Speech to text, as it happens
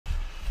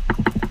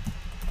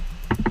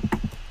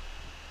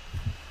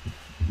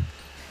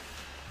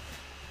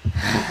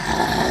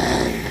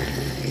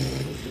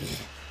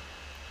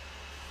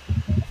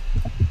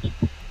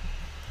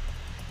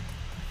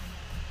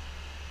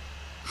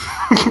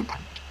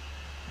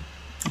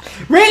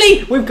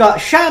Really? We've got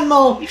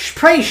Shanmul,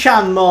 Praise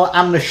Shanmul,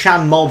 and the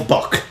Shanmul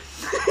book.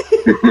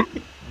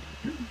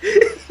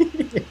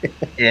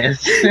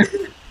 Yes.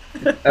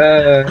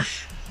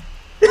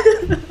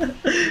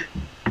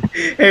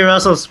 Hey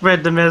Russell,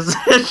 spread the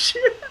message.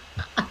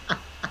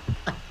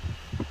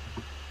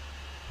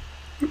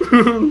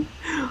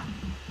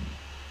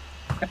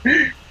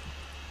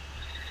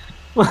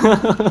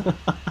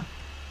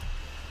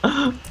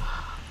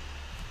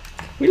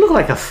 We look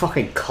like a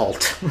fucking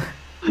cult.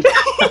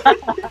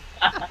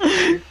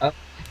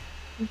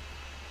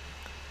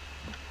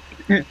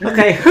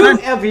 Okay, who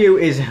of you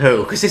is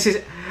who? Because this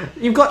is...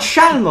 You've got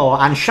Shanmul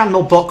and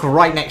Shanmul book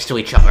right next to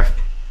each other.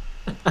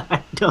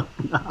 I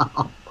don't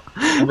know.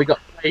 And we got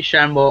Play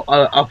Shamble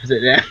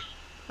opposite there.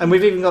 And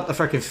we've even got the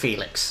frickin'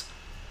 Felix.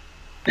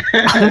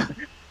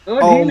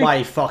 Oh, Oh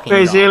my fucking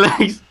Crazy god.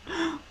 legs.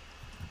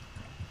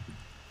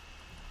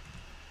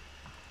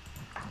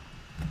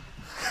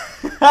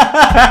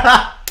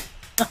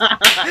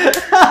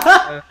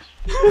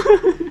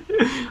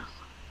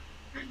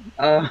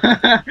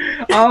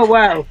 Oh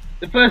wow!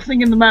 The first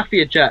thing in the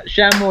Mafia chat,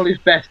 Shamwell is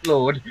best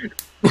lord.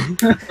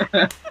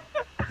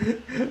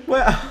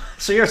 Well,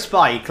 so you're a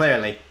spy,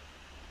 clearly.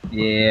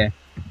 Yeah.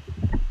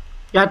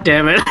 God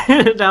damn it.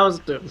 That was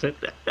stupid.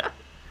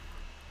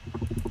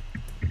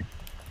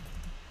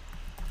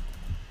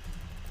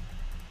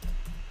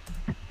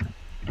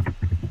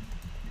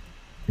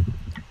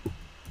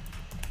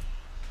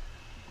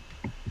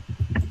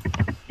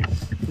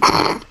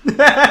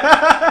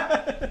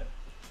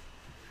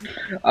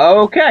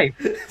 Okay.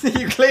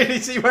 You clearly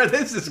see where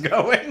this is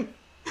going.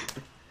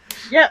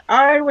 Yeah,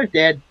 I was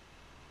dead.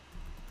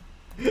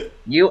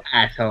 You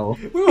asshole.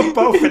 We were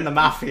both in the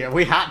Mafia,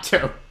 we had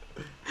to.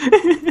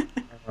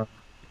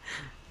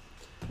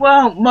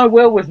 Well, my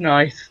will was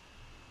nice.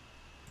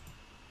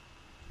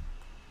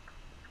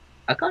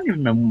 I can't even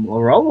remember what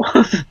my role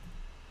was.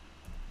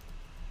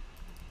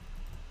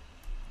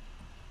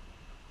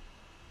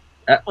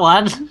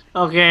 What?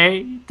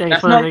 Okay. Thanks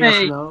That's for not letting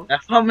us me. know.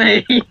 That's not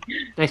me.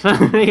 Thanks for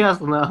letting us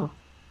know.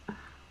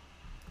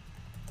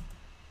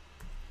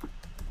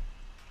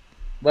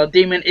 Well,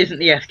 Demon isn't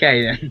the SK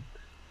then.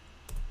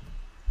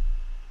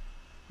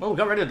 Well, we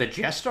got rid of the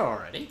Jester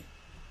already.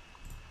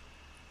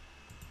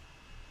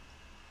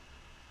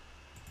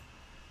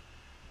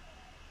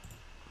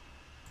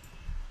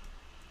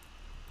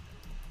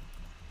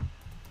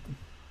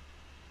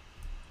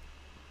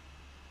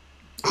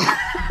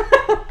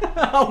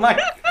 Oh my...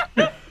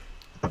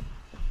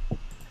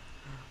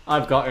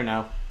 I've got her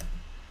now.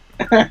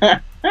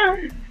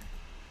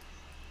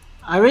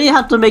 I really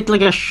have to make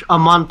like a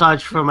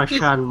montage for my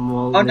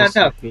Shanmul Oh, no.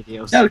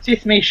 videos.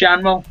 Notice me,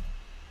 Shanmul.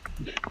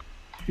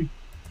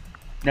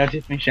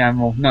 Notice me,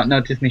 Shanmul. Not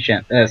notice me,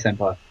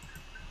 Senpai.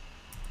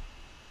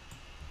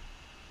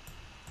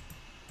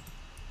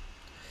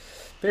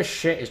 This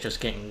shit is just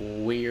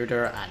getting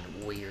weirder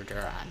and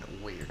weirder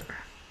and weirder.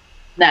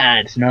 Nah,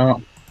 it's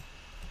not.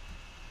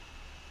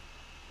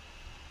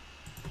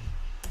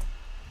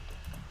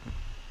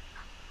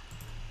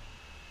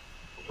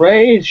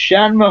 Praise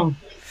Shanmul.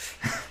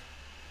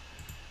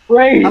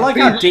 Praise. I like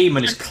how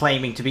Demon is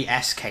claiming to be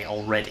SK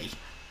already.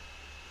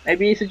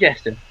 Maybe he's a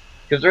jester.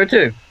 Because there are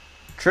two.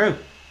 True.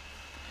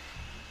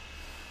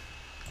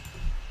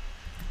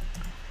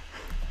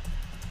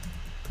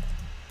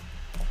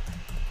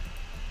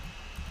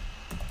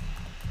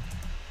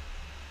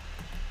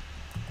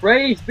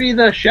 Praise be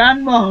the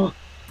Shanmul.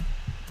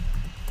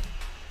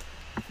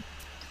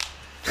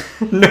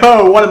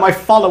 No, one of my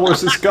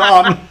followers is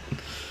gone.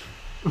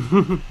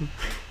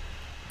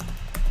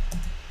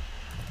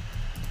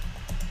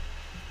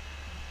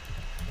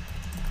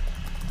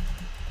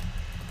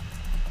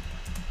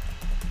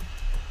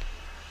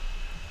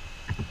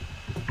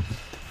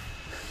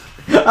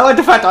 I like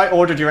the fact I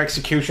ordered your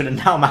execution and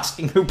now I'm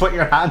asking who put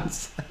their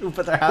hands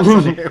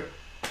on you.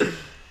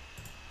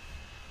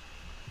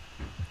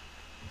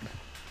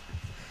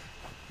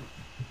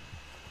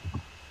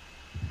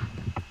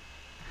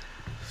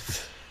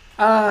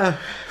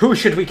 Who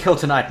should we kill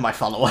tonight, my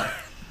follower?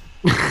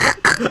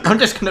 I'm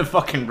just gonna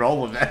fucking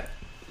roll with it.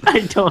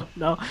 I don't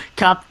know.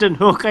 Captain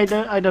Hook, I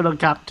don't know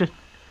Captain.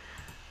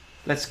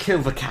 Let's kill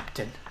the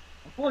captain.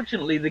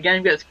 Unfortunately, the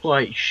game gets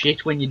quite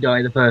shit when you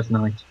die the first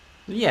night.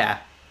 Yeah.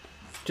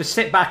 Just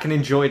sit back and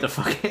enjoy the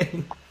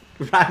fucking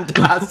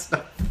random ass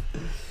stuff.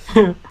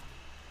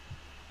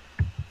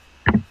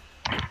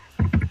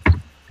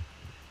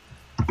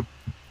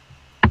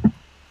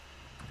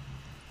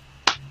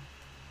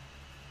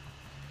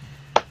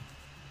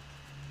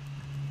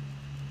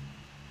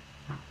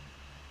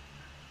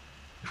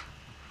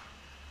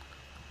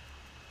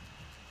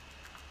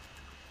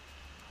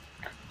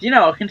 You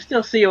know, I can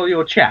still see all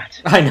your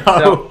chat. I know.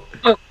 So,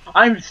 look,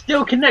 I'm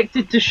still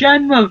connected to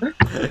Shanmul.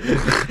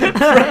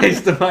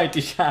 Praise the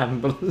mighty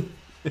Shamble.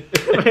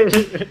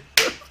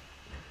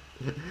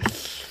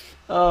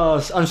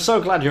 Oh, I'm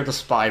so glad you're the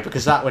spy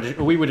because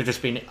we would have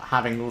just been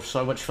having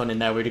so much fun in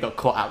there. We would have got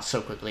caught out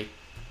so quickly.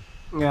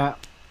 Yeah.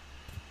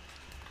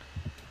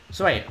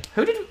 So wait,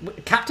 who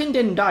did... Captain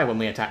didn't die when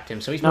we attacked him,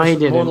 so he's No, he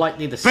didn't. more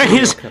likely the serial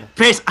Praise, killer.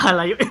 praise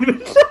Allah.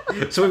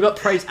 So we've got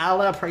Praise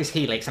Allah, Praise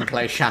Helix, and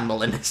Praise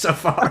Shanmul in this so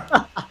far.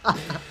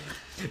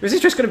 This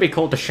is just going to be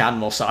called the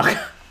Shanmul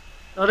saga.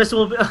 Oh, this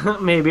will be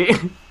maybe.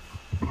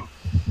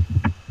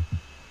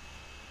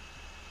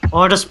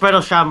 Or the spread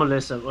of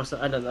shamanism, or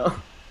so, I don't know.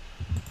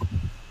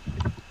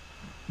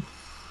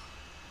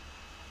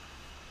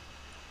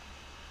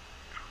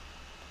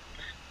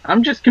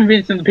 I'm just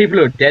convincing the people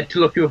who are dead to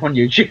look you up on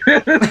YouTube.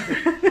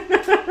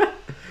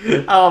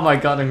 Oh my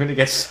god, I'm going to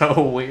get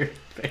so weird.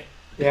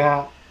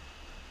 Yeah.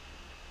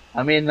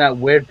 I'm in that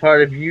weird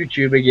part of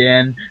YouTube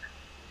again.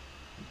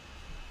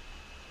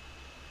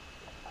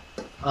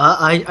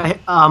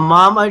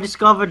 Mom, I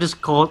discovered this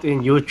cult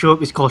in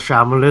YouTube. It's called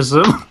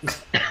shamanism.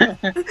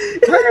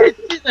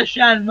 Praise the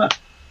Shanma.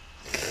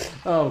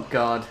 Oh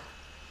god.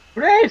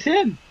 Praise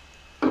him.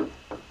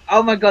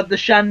 Oh my god, the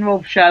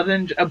Shanmul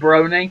challenge a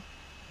brony.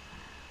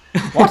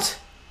 What?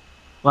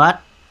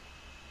 What?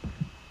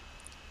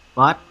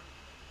 What?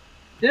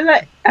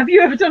 Have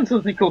you ever done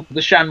something called the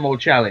Shanmul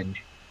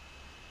challenge?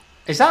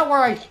 Is that where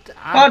I...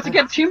 Cards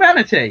Against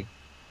Humanity.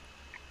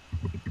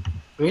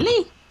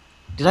 Really?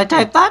 Did I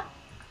type that?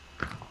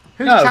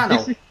 Whose No, channel?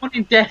 this is one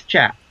in Death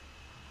Chat.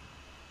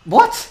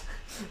 What?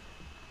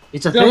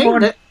 It's a thing?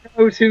 Someone That...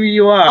 knows who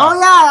you are. Oh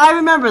yeah, I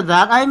remember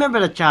that. I remember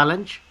the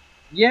challenge.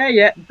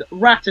 Yeah,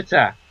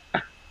 Ratata.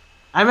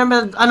 I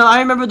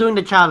remember doing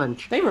the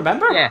challenge. They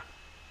remember? Yeah.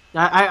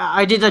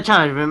 I did the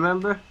challenge,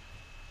 remember?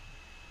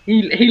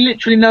 He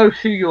literally knows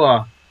who you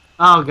are.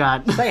 Oh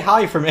god. Say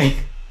hi for me.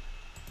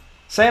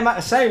 Say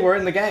we're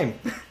in the game.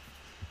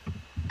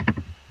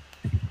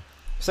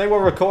 Say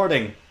we're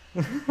recording.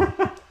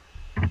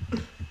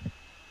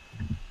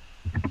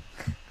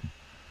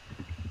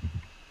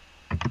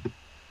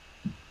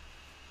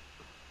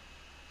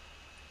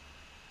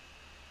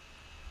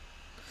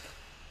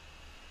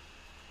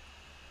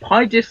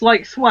 Pi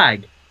dislikes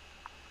swag.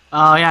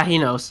 Oh yeah, he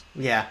knows.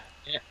 Yeah.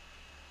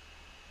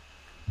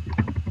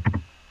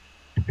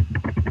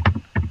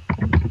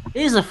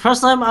 This is the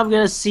first time I'm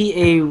gonna see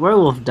a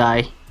werewolf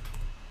die.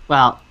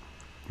 Well,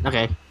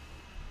 okay.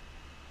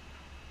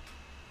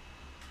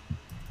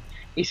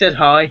 He said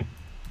hi.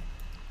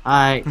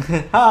 I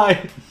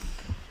Hi.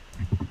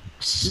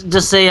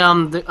 just say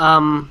I'm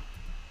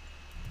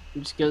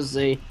just gonna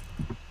say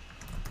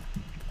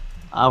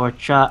our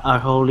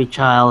holy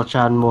child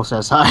Shanmul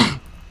says hi.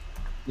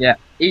 Yeah.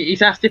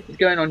 He's asked if it's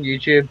going on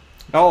YouTube.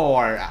 Oh,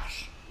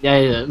 Ash. Yeah,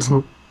 he is.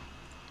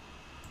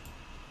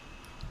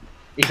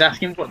 He's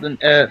asking what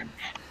the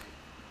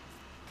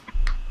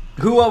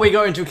Who are we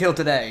going to kill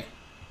today?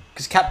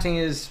 Because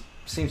Captain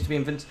seems to be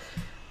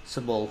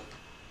invincible.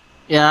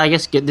 Yeah, I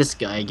guess get this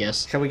guy. I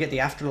guess. Shall we get the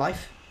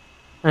afterlife?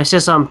 I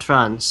says I'm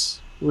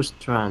trans. Who's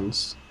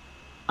trans?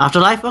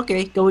 Afterlife?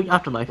 Okay, go with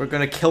afterlife. We're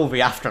going to kill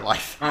the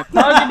afterlife. my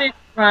target is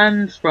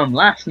trans from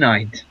last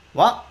night.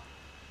 What?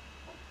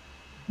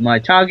 My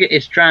target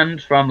is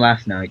trans from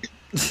last night.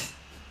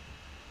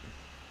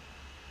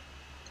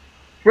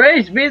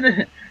 Praise be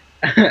the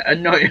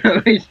annoy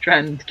always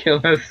trans, kill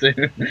her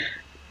soon.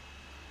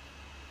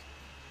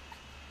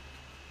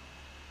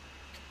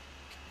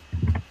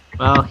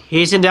 Well,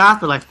 he's in the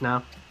afterlife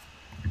now.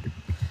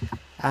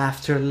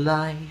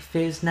 Afterlife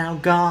is now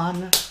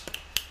gone.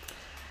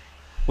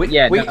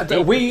 Yeah,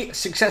 we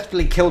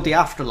successfully killed the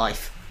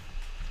afterlife.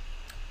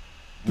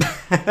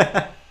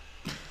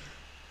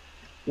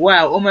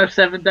 Wow, almost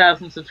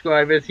 7,000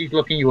 subscribers. He's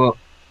looking you up.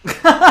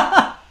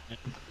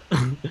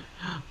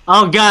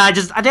 Oh god,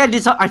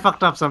 I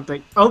fucked up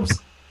something. Oops.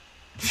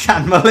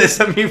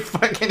 Shanmulism, you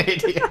fucking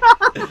idiot.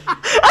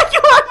 I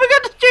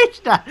forgot to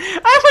change that.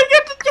 I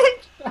forgot to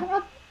change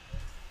that.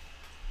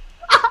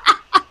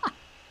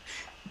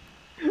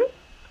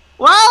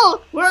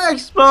 Well, we're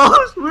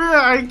exposed.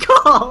 We're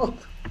cold.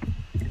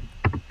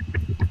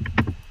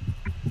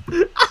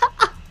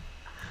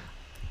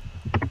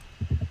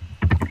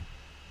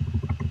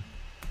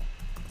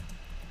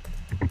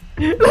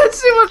 Let's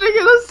see what they're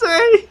gonna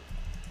say.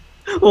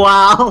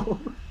 Wow.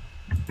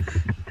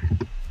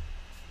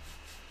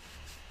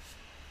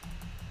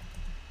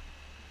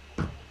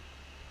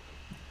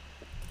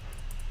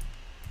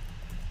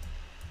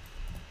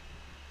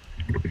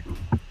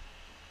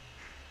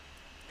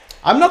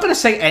 I'm not going to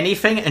say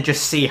anything and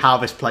just see how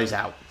this plays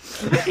out.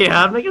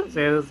 Yeah, I'm not gonna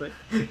say this.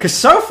 Because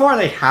so far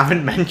they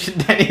haven't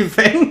mentioned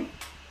anything.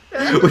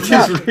 Which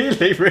is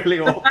really, really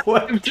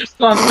awkward. You've just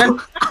gone.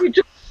 You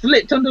just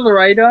slipped under the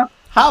radar.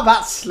 How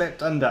that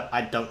slipped under,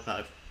 I don't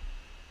know.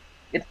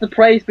 It's the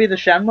praise be the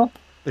Shanmul.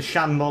 The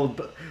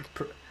Shanmul...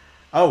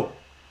 Oh.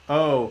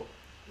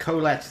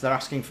 Colette, they're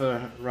asking for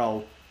a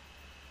role.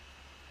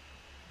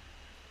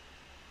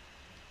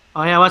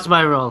 Oh yeah, what's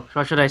my role?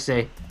 What should I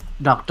say?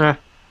 Doctor?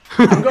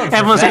 I'm going for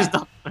Everyone vet. says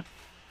doctor.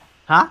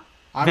 Huh?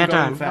 I'm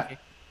Veteran. going vet. Okay.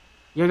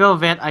 You go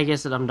vet, I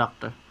guess that I'm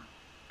doctor.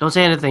 Don't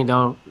say anything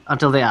though,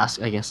 until they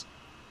ask, I guess.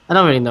 I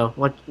don't really know.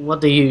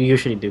 What do you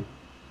usually do?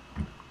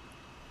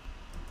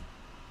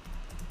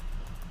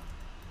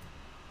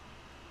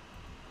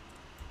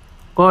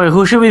 Corey,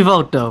 who should we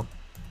vote though?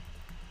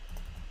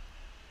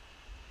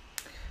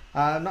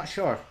 I'm not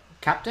sure.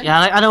 Captain? Yeah,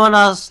 like, I don't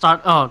wanna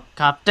start. Oh,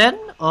 captain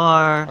or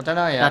I don't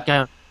know that yet.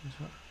 guy.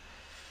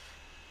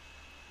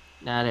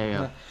 Nah, there you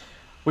go.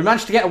 We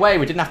managed to get away.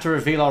 We didn't have to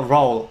reveal our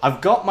role.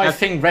 I've got my Yep.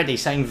 thing ready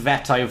saying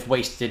vet I have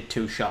wasted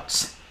 2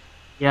 shots.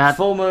 Yeah.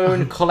 Full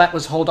moon, Colette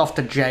was hauled off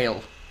to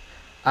jail.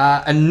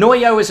 And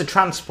Noyo is a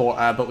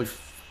transporter, but we've...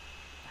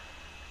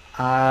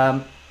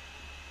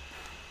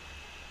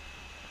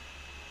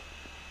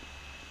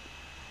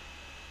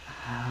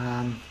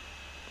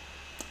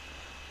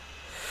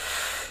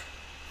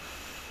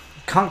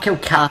 Can't kill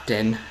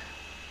Captain.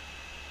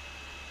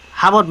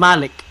 How about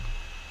Malik?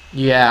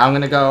 Yeah, I'm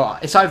gonna go...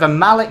 It's either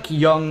Malik,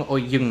 Young, or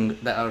Jung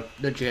that are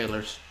the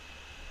jailers.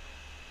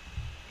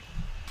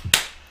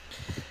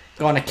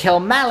 Gonna kill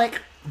Malik.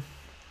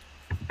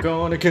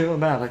 Gonna kill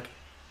Malik.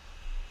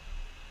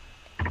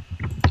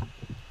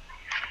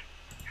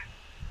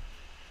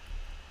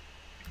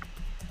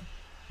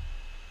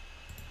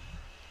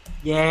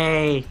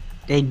 Yay!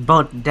 They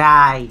both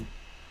died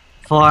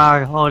for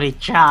our holy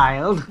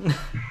child.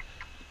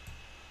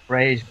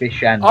 Praise be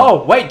Shanmul.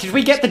 Oh, wait, did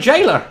we get the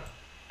jailer?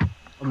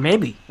 Or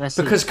maybe. Let's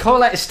see. Because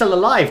Colette is still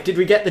alive. Did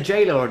we get the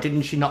jailer or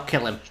didn't she not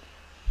kill him?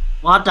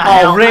 What the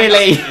hell? Oh,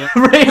 really?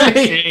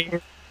 Really?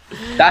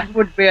 That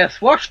would be a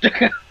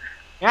swastika.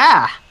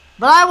 Yeah,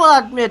 but I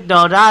will admit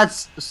though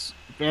that's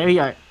very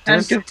And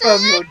artistic.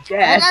 confirm your I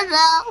death. don't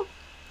know.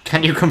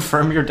 Can you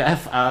confirm your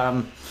death?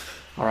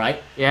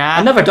 Alright. Yeah.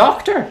 Another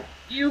doctor?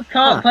 You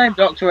can't Huh. claim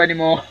doctor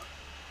anymore.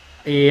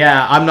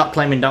 Yeah, I'm not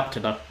claiming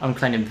doctor though. I'm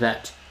claiming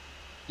vet.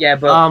 Yeah,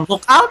 but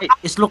Lookout?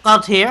 Is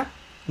lookout here?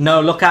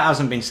 No, lookout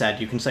hasn't been said.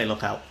 You can say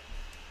lookout.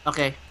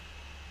 Okay.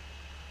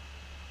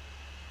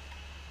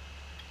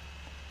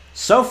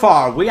 So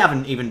far, we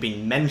haven't even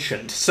been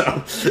mentioned,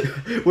 so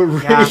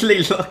we're Yeah.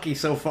 really lucky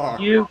so far.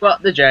 you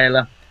got the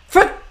jailer.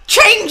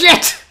 Change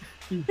it!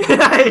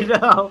 I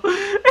know.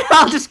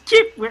 I'll just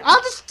stick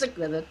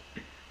with it.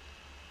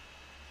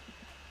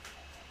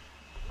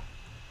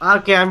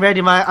 Okay, I'm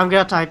ready. I'm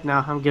gonna type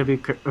now. I'm gonna be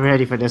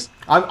ready for this.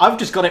 I've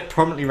just got it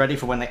permanently ready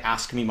for when they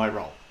ask me my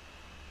role.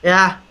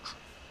 Yeah.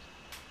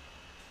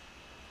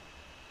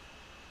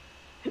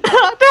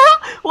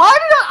 Why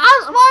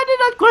did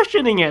I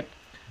questioning it?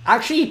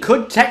 Actually, you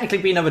could technically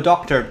be another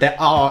doctor. There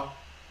are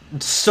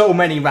so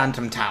many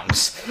random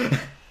towns.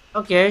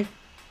 Okay.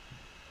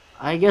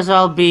 I guess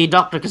I'll be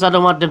doctor because I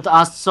don't want them to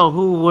ask. So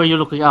who were you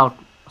looking out?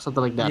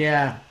 Something like that.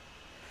 Yeah.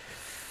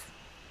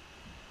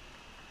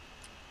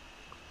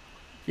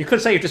 You could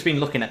say you've just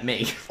been looking at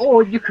me.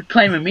 Or you could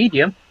claim a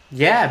medium.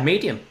 Yeah,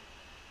 medium.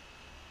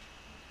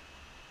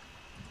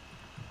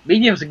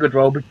 Medium's a good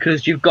role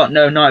because you've got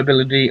no night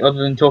ability other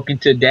than talking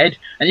to dead,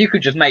 and you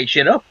could just make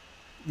shit up.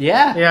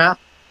 Yeah. Yeah.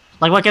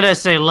 Like what can I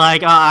say?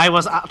 Like I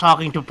was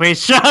talking to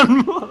Priest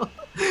Shanmul.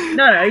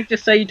 No, you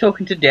just say you're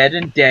talking to dead,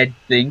 and dead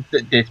thinks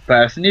that this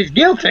person is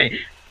guilty.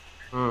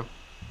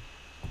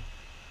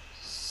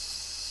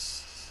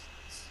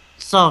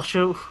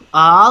 So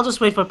I'll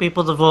just wait for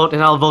people to vote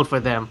and I'll vote for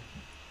them.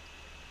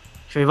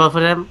 Should we vote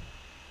for them?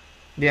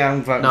 Yeah,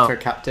 I'm voting No. for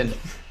captain.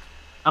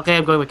 Okay,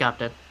 I'm going with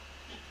captain.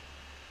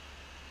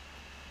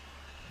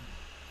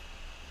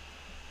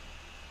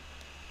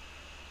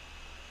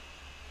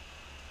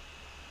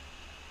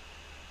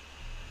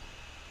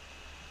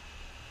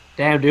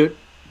 Damn, dude.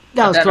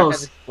 That was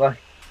close.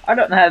 I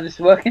don't know how this is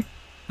working.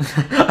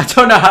 I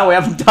don't know how we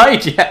haven't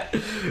died yet.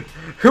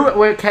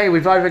 Okay,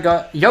 we've either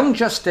got Young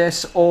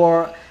Justice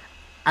or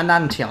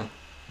Anantion.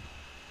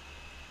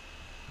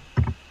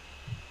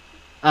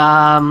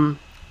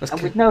 Let's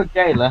And with no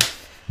jailer.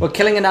 We're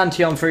killing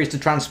Anantion frees the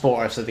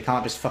transporter so they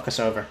can't just fuck us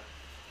over.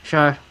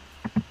 Sure.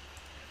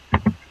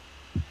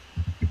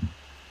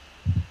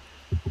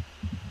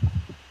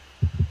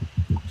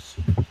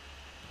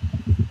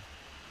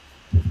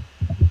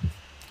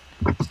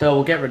 Still,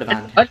 we'll get rid of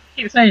Anantion. I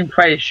keep saying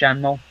praise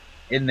Shanmul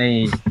in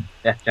the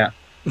death chat.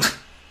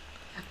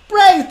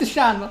 Praise the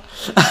Shanmul!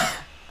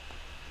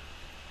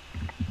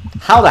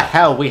 How the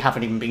hell we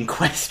haven't even been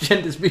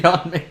questioned is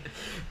beyond me.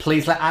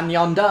 Please let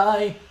Anyon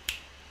die.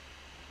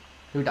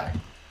 Who died?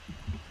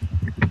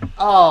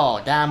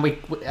 Oh, damn, we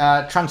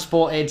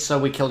transported, so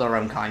we killed our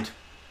own kind.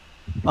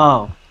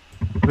 Oh.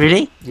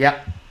 Really?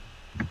 Yep.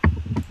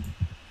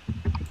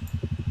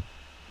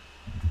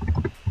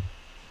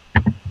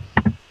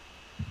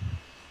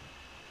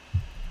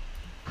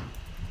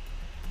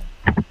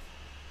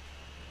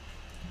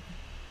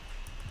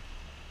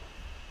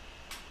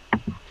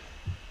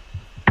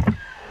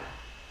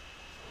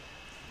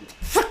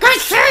 For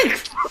God's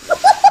sake!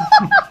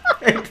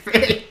 It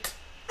fit.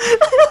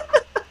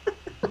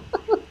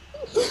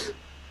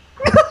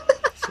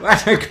 Swear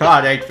to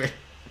God, 8-bit.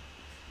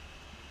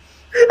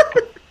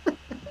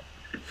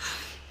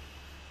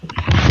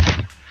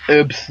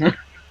 Oops.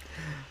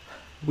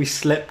 We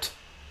slipped.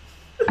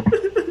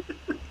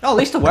 Oh, at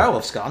least the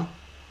werewolf's gone.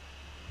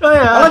 Oh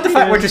yeah. I like the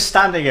fact we're just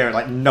standing here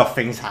like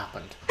nothing's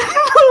happened.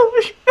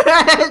 Oh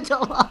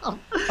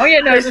yeah,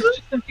 no, there's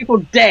just some people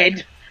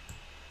dead.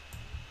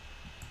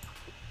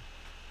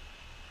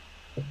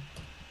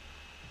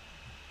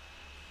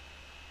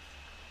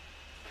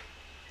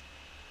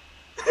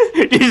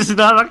 This is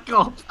not a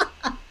cop.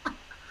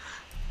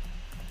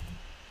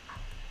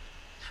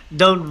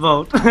 Don't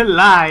vote.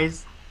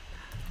 Lies.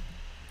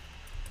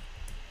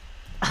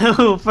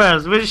 Who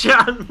first? With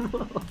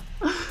shanmul.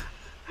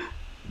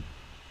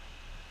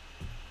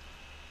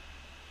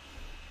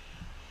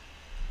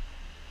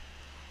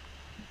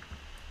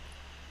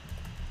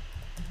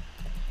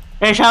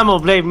 Hey,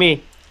 shanmul, blame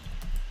me.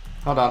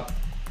 Hold on.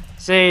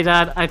 Say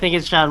that I think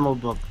it's shanmul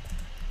book.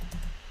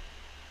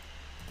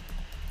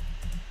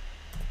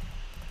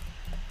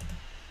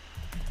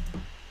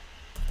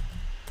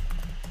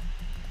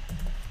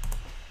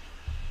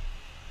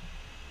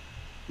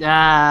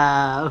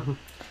 Ah.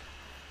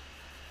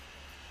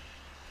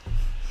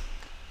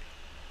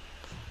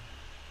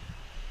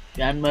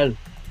 Shanmul,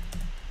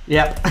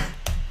 Yep.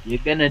 you're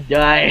gonna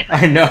die.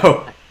 I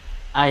know.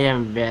 I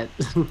am bad.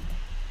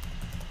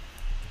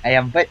 I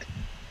am but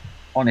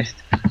honest.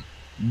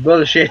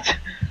 Bullshit.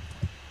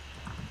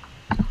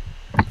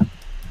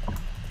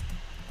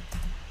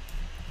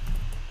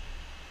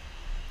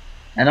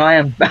 And I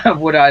am bad.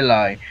 Would I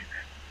lie?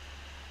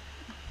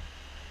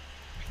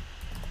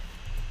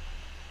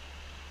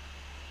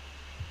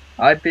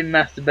 I've been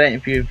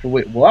masturbating for you for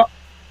what?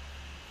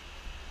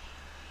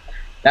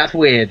 That's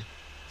weird.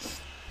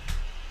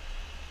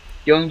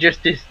 Young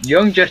Justice.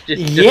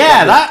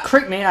 Yeah, that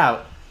creeped me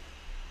out.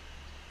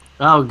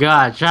 Oh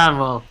god,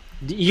 shanmul.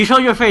 You show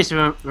your face,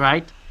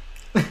 right?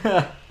 He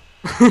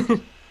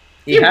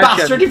You has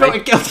bastard! shown You me-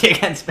 voted guilty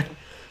against me.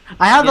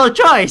 I have no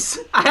choice.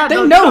 I have They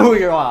no know choice. who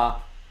you are.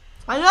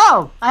 I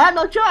know. I had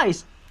no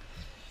choice.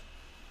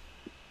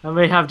 I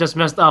may have just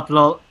messed up,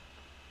 lol.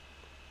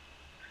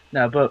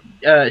 No, but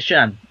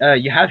Shan,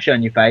 you have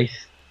shown your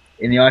face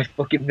in the ice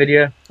bucket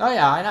video. Oh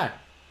yeah, I know.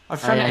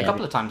 I've shown yeah, it a yeah.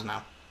 couple of times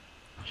now.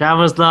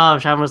 Shanmul's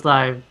love. Shanmul's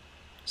live.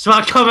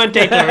 Smart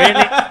commentator,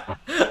 really?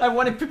 I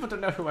wanted people to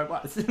know who I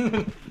was.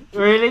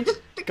 Really?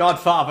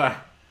 Godfather.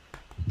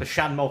 The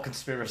Shanmul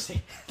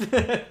conspiracy.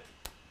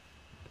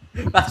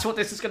 That's what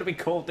this is going to be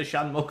called, the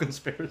Shanmul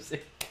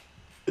conspiracy.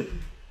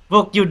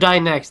 Book, you die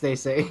next, they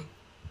say.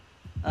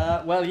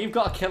 Well, you've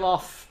got to kill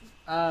off.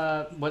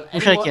 Well, Who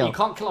should I anyone, kill? you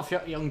can't kill off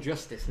Young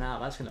Justice now.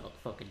 That's going to look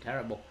fucking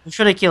terrible. Who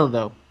should I kill,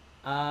 though?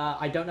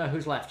 I don't know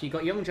who's left. You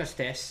got Young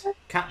Justice,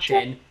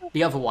 Captain,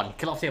 the other one.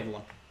 Kill off the other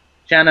one.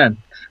 Shannon,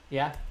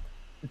 Yeah.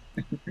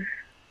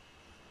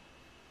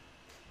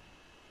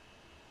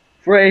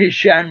 free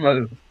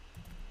Shanmul.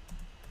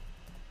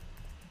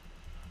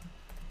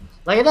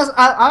 Like, it does.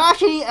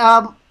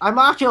 I'm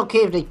actually okay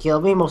if they kill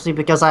me, mostly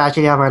because I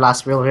actually have my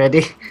last will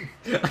ready.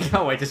 I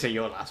can't wait to see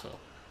your last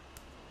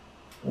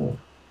will.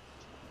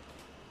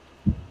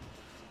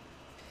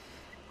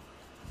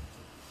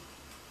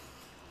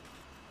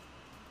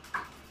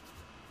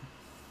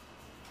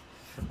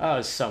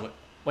 Oh, so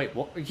wait,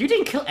 what? You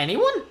didn't kill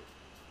anyone?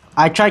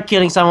 I tried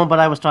killing someone, but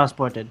I was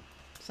transported.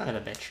 Son of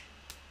a bitch.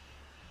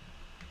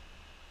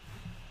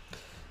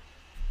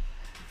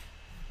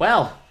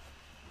 Well,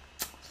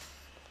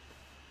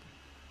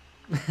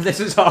 this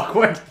is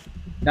awkward.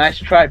 Nice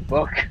try,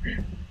 Buck.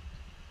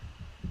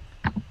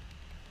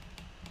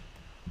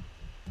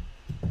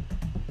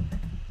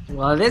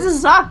 Well, this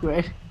is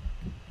awkward.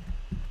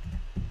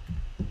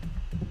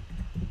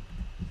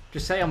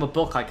 Just say I'm a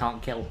book I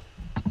can't kill.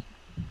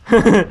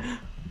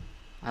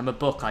 I'm a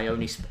book. I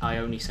only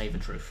say the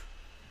truth.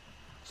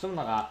 Something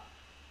like that.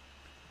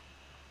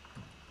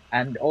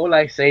 And all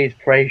I say is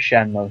praise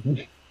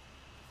Shanmul.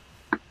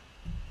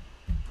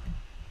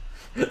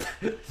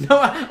 No,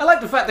 I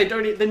like the fact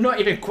they're not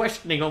even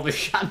questioning all the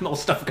Shanmul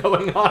stuff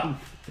going on.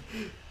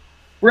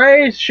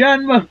 Praise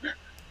Shanmul.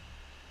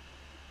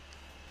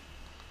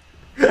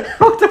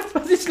 What the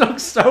fuck? This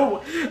looks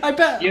so. I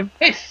bet. You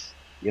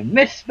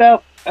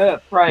misspelled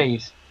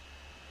praise.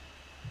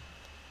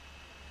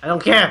 I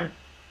don't care.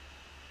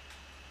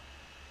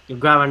 You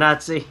grammar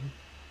Nazi.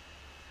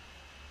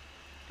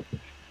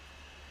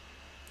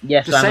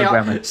 Yes, Just I'm a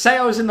grammar. say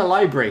I was in the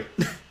library.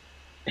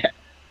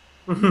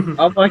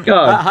 Oh my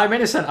god. I'm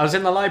innocent. I was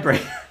in the library.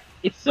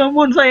 If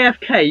someone's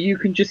AFK, you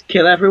can just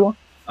kill everyone.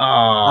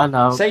 I Oh,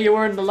 know. Say you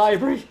were in the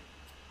library.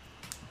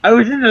 I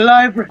was in the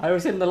library. I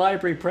was in the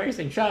library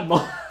praising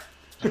Shanmul.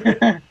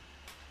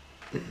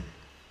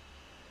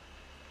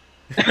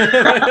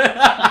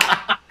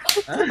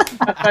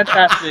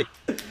 Fantastic.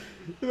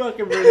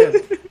 Fucking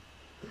brilliant.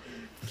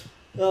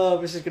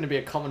 Oh, this is going to be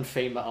a common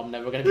theme that I'm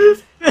never going to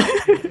be.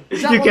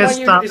 Is that You what can my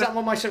stop. Is that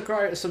what my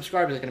subscribers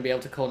are going to be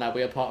able to call now?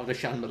 We are part of the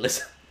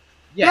Shanmulism.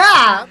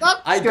 Yeah,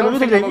 that's I gonna don't be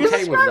think the I'm name.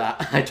 okay with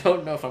that. I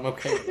don't know if I'm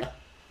okay with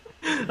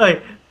that.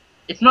 Like,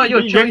 It's not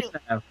your choice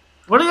now.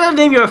 what are you gonna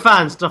name your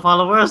fans? The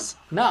followers?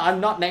 No, I'm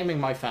not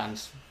naming my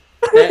fans.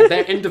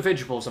 They're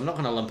individuals. I'm not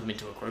going to lump them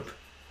into a group.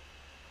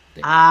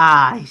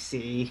 Ah, I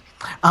see.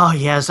 Oh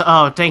yes.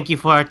 Oh, thank you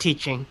for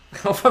teaching.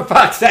 Oh, for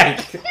fuck's sake!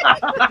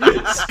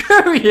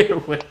 Screw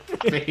you with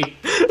me.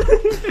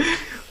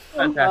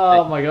 Fantastic.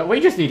 Oh my god, we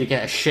just need to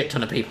get a shit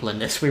ton of people in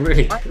this. We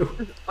really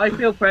do. I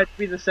feel proud to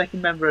be the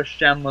second member of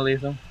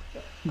Shanmulism.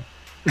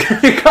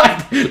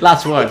 God,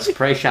 last words.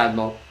 Pray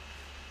Shanmul.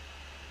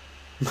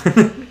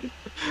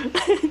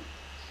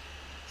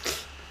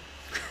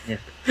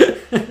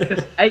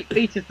 Because 8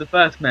 feet is the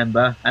first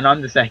member, and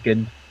I'm the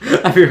second.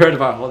 Have you heard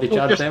about Holy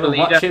Chad's just name? the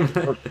Watch leader.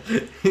 him.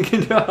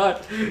 You know,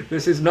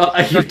 this is not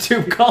a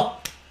YouTube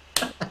call.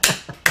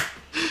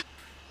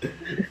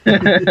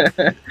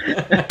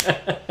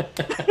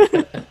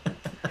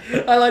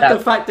 I like the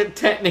fact that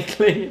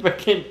technically,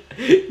 fucking,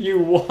 you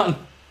won.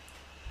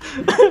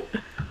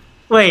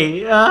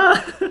 Wait,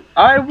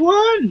 I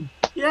won!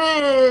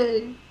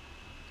 yay!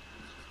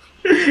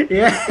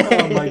 Yeah.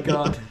 Oh my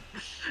god.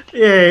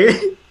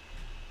 Yay.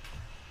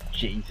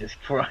 Jesus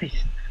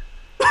Christ.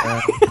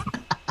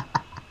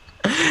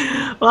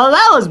 Well,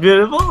 that was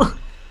beautiful.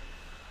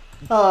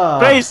 Oh,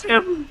 Praise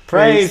him.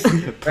 praise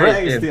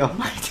Praise the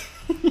Almighty.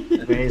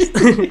 Praise.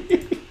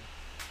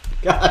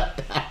 God,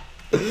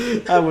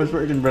 that was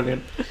freaking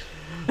brilliant.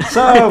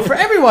 So, for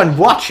everyone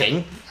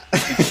watching,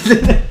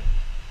 Fair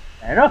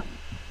enough.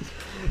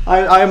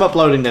 I am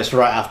uploading this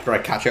right after I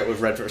catch up with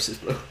Red versus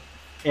Blue.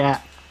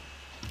 Yeah.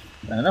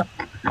 Fair enough.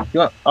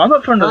 I'm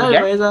up for another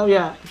game. Anyways,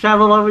 yeah.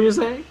 Shanmul, what were you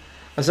saying?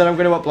 I said I'm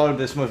going to upload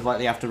this most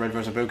likely after Red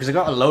vs. Blue because I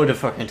got a load of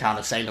fucking Town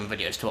of Salem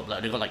videos to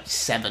upload. I got like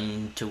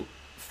 7 to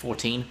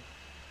 14.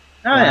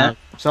 Oh, yeah.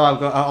 So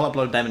I'll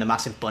upload them in a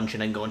massive bunch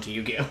and then go into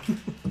Yu-Gi-Oh.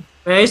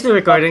 Are you still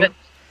recording?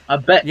 I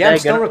bet Yeah, I'm they're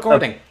still gonna-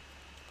 recording.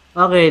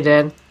 Okay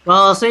then.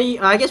 Well,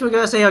 I guess we're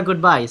gonna say our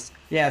goodbyes.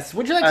 Yes,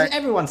 would you like to,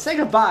 everyone, say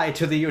goodbye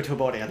to the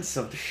YouTube audience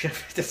of the ship?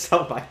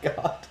 Oh my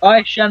god.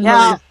 I shanmul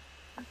Yeah.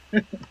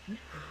 is-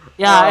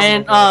 Yeah, Oh my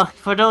and God.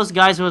 for those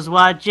guys who's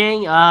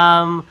watching,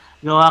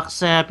 go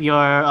accept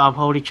your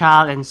Holy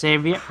Child and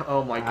Savior.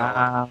 Oh my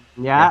god.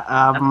 Yeah.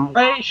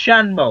 Praise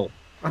shanmul.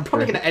 I'm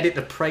probably going to edit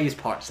the praise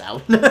parts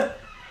out.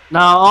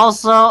 Now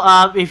also,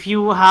 if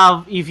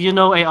you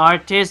know a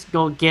artist,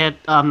 go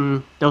get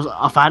those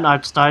fan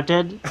art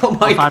started. Oh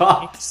my fan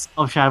god. fics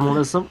of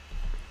Shanmulism.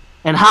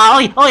 And how?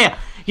 Oh yeah.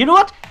 You know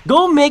what?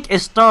 Go make a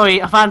story,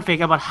 a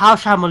fanfic about how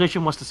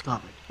Shanmulism was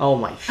discovered. Oh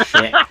my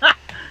shit.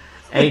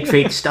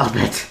 A-Treat, stop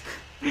it.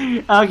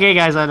 Okay,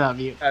 guys, I love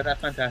you. Oh, that's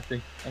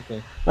fantastic.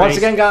 Okay. Once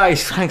again,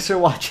 guys, thanks for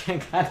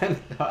watching. And,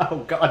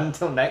 oh god,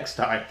 until next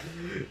time.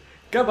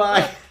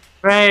 Goodbye.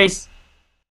 Praise.